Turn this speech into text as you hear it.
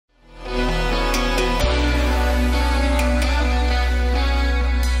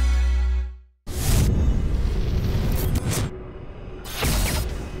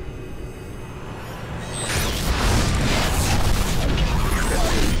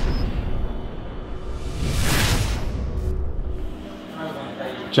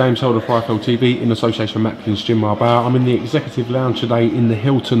James Holder for IFL TV in association with Macklin's Gym Marbella. I'm in the executive lounge today in the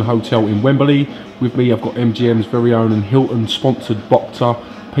Hilton Hotel in Wembley. With me I've got MGM's very own and Hilton sponsored boxer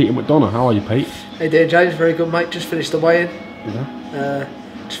Peter McDONAGH. How are you, Pete? Hey there, James. Very good, mate. Just finished the weigh-in. Yeah.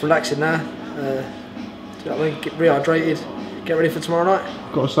 Just relaxing now. Do you know what I mean? Get rehydrated, get ready for tomorrow night.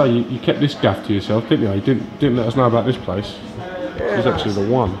 I've got to say, you kept this gaff to yourself, didn't you? You didn't let us know about this place. Yeah, It was actually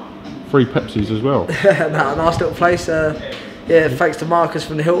the one. 3 Pepsis as well. No, nice little place. Yeah, thanks to Marcus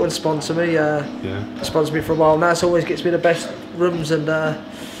from the Hilton sponsor me. Sponsored me for a while now. It always gets me the best rooms and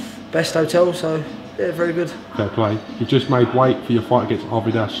best hotels. So yeah, very good. Fair play. You just made weight for your fight against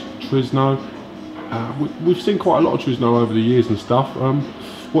Arvidas Trisno. We've seen quite a lot of Trisno over the years and stuff.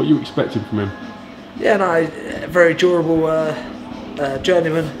 What are you expecting from him? Yeah, no, very durable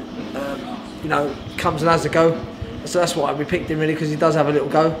journeyman. You know, comes and has a go. So that's why we picked him really, because he does have a little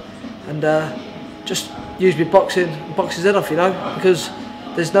go, and just use me boxing, box his head off, you know, because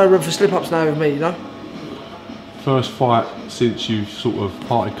there's no room for slip-ups now with me, you know. First fight since you sort of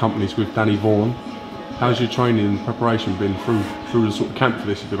parted companies with Danny Vaughan. How's your training and preparation been through the sort of camp for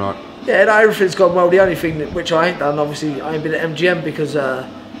this, if you like? Yeah, no, everything's gone well. The only thing which I ain't done, obviously, I ain't been at MGM because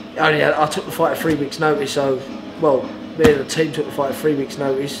I took the fight at 3 weeks' notice. So, well, me and the team took the fight at 3 weeks'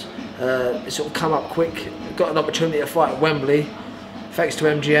 notice. It sort of come up quick. Got an opportunity to fight at Wembley, thanks to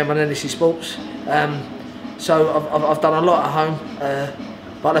MGM and NEC Sports. So I've done a lot at home.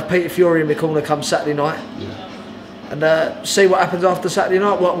 But I've Peter Fury in my corner come Saturday night, and see what happens after Saturday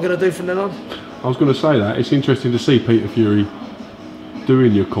night. What I'm going to do from then on. I was going to say that it's interesting to see Peter Fury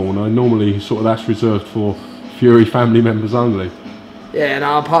doing your corner. Normally, sort of that's reserved for Fury family members only. Yeah,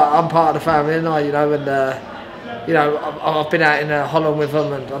 no, I'm part of the family, you know, and you know, I've been out in Holland with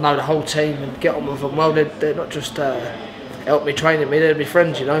them, and I know the whole team and get on with them well. They're not just help me training me; they're my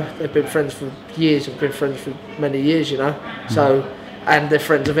friends, you know. They've been friends for years. I've been friends for many years, you know. So, and they're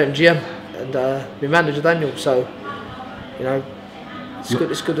friends of MGM and my manager Daniel. So, you know, it's good.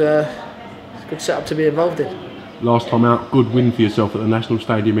 It's good. Good setup to be involved in. Last time out, good win for yourself at the National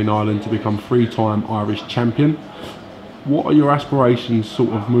Stadium in Ireland to become 3-time Irish champion. What are your aspirations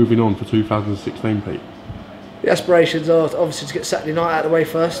sort of moving on for 2016, Pete? The aspirations are obviously to get Saturday night out of the way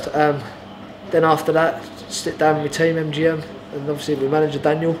first. Then after that, sit down with my team, MGM, and obviously with manager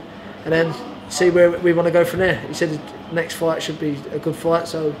Daniel, and then see where we want to go from there. He said the next fight should be a good fight,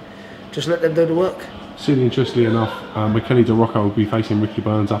 so just let them do the work. Still, interestingly enough, Michele De Rocco will be facing Ricky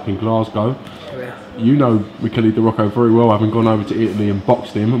Burns up in Glasgow. Yeah. You know Michele De Rocco very well, having gone over to Italy and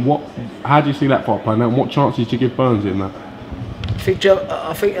boxed him. And how do you see that fight playing out? And what chances do you give Burns in that?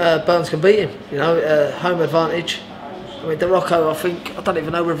 I think Burns can beat him. You know, home advantage. I mean, De Rocco, I don't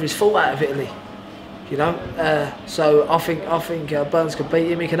even know whether he's fought out of Italy. You know, so I think Burns can beat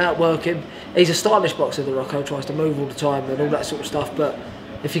him. He can outwork him. He's a stylish boxer. De Rocco tries to move all the time and all that sort of stuff, but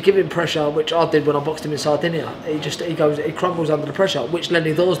if you give him pressure, which I did when I boxed him in Sardinia, he crumbles under the pressure, which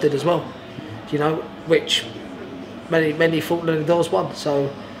Lenny Dawes did as well. You know, which many thought Lenny Dawes won.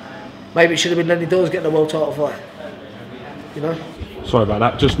 So maybe it should have been Lenny Dawes getting a world title fight. You know. Sorry about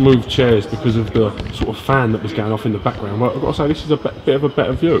that. Just moved chairs because of the sort of fan that was going off in the background. Well, I've got to say this is a bit of a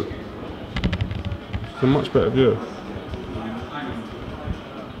better view. It's a much better view.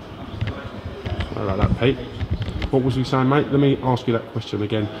 Sorry about that, Pete. What was we saying, mate? Let me ask you that question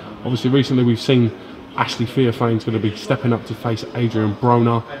again. Obviously, recently we've seen Ashley THEOPHANE's going to be stepping up to face ADRIEN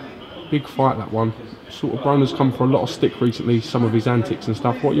BRONER. Big fight, that one. Sort of Broner's come for a lot of stick recently, some of his antics and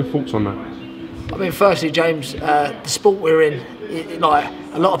stuff. What are your thoughts on that? I mean, firstly, James, the sport we're in, like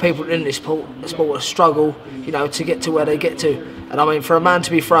a lot of people in this sport struggle, you know, to get to where they get to. And I mean, for a man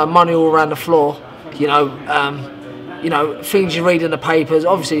to be throwing money all around the floor, you know, things you read in the papers,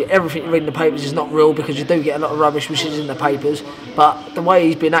 obviously everything you read in the papers is not real because you do get a lot of rubbish which is in the papers, but the way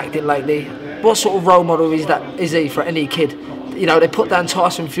he's been acting lately, what sort of role model is he for any kid? You know, they put down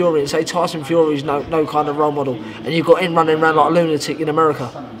Tyson Fury and say Tyson Fury is no kind of role model, and you've got him running around like a lunatic in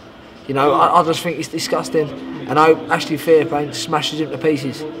America. You know, I just think it's disgusting, and I hope Ashley THEOPHANE smashes him to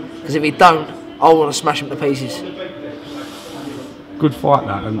pieces, because if he don't, I want to smash him to pieces. Good fight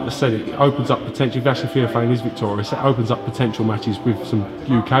that, and as I said, it opens up potential. If Ashley THEOPHANE is victorious, it opens up potential matches with some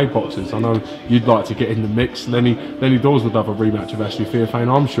UK boxers. I know you'd like to get in the mix. Lenny Dawes would have a rematch with Ashley THEOPHANE,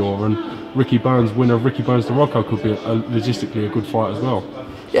 I'm sure, and Ricky Burns, winner of Ricky Burns De Rocco, could be logistically a good fight as well.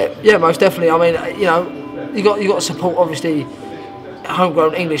 Yeah, most definitely. I mean, you know, you got to support obviously a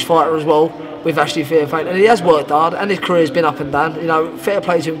homegrown English fighter as well. with Ashley THEOPHANE, and he has worked hard, and his career's been up and down. You know, fair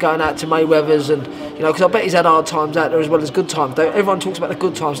play to him going out to Mayweather's, and you know, because I bet he's had hard times out there as well as good times. Everyone talks about the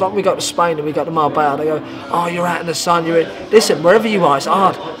good times. Like when we go to Spain and we go to Marbella, they go, "Oh, you're out in the sun. You're in." Listen, wherever you are, it's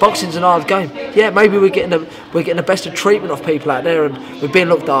hard. Boxing's an hard game. Yeah, maybe we're getting the best of treatment of people out there, and we're being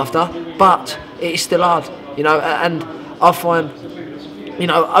looked after, but it is still hard. You know, and I find, you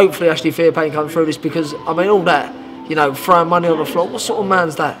know, hopefully Ashley THEOPHANE comes through this, because I mean all that. You know, throwing money on the floor. What sort of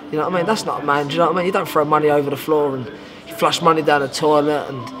man's that? You know what I mean? That's not a man. Do you know what I mean? You don't throw money over the floor and you flush money down the toilet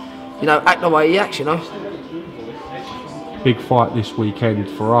and, you know, act the way he acts, you know. Big fight this weekend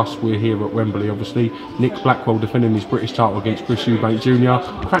for us. We're here at Wembley, obviously. Nick Blackwell defending his British title against Chris EUBANK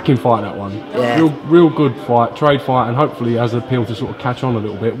Jr. Cracking fight, that one. Yeah. Real good fight, trade fight, and hopefully has the appeal to sort of catch on a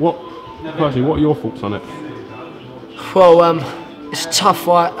little bit. Personally, what are your thoughts on it? Well, it's a tough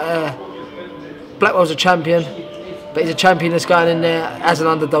fight. Blackwell's a champion. But he's a champion that's going in there as an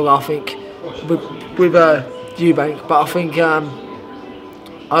underdog, I think, with EUBANK. But I think, I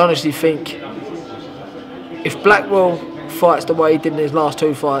honestly think, if Blackwell fights the way he did in his last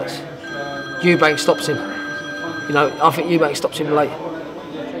 2 fights, EUBANK stops him. You know, I think EUBANK stops him late,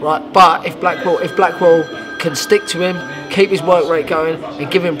 right? But if Blackwell can stick to him, keep his work rate going, and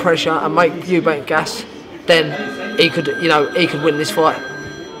give him pressure and make EUBANK gas, then he could, you know, he could win this fight.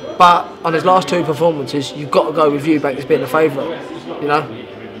 But on his last 2 performances, you've got to go with EUBANK as being the favourite, you know.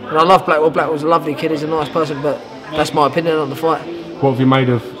 And I love Blackwell. Blackwell's a lovely kid. He's a nice person, but that's my opinion on the fight. What have you made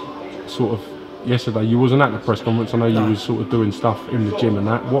of sort of yesterday? You wasn't at the press conference. I know you was sort of doing stuff in the gym and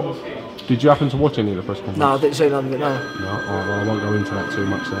that. What did you happen to watch any of the press conference? No, I didn't see none of it. No. No. Well, I won't go into that too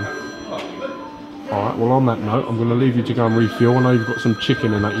much then. All right. Well, on that note, I'm going to leave you to go and refuel. I know you've got some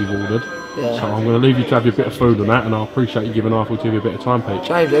chicken in that you've ordered. Yeah. So I'm going to leave you to have your bit of food on that, and I appreciate you giving Arthur TV a bit of time, Pete.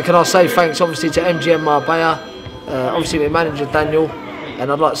 James, can I say thanks obviously to MGM Marbella, obviously my manager Daniel, and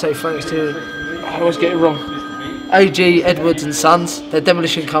I'd like to say thanks to, I always get it wrong, AG Edwards and Sons, their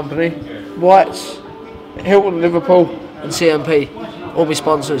demolition company, White's, Hilton Liverpool and CMP, all my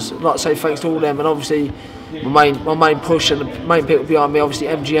sponsors. I'd like to say thanks to all of them, and obviously my main push and the main people behind me, obviously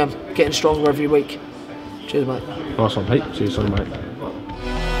MGM, getting stronger every week. Cheers, mate. Nice one, Pete. See you soon, mate.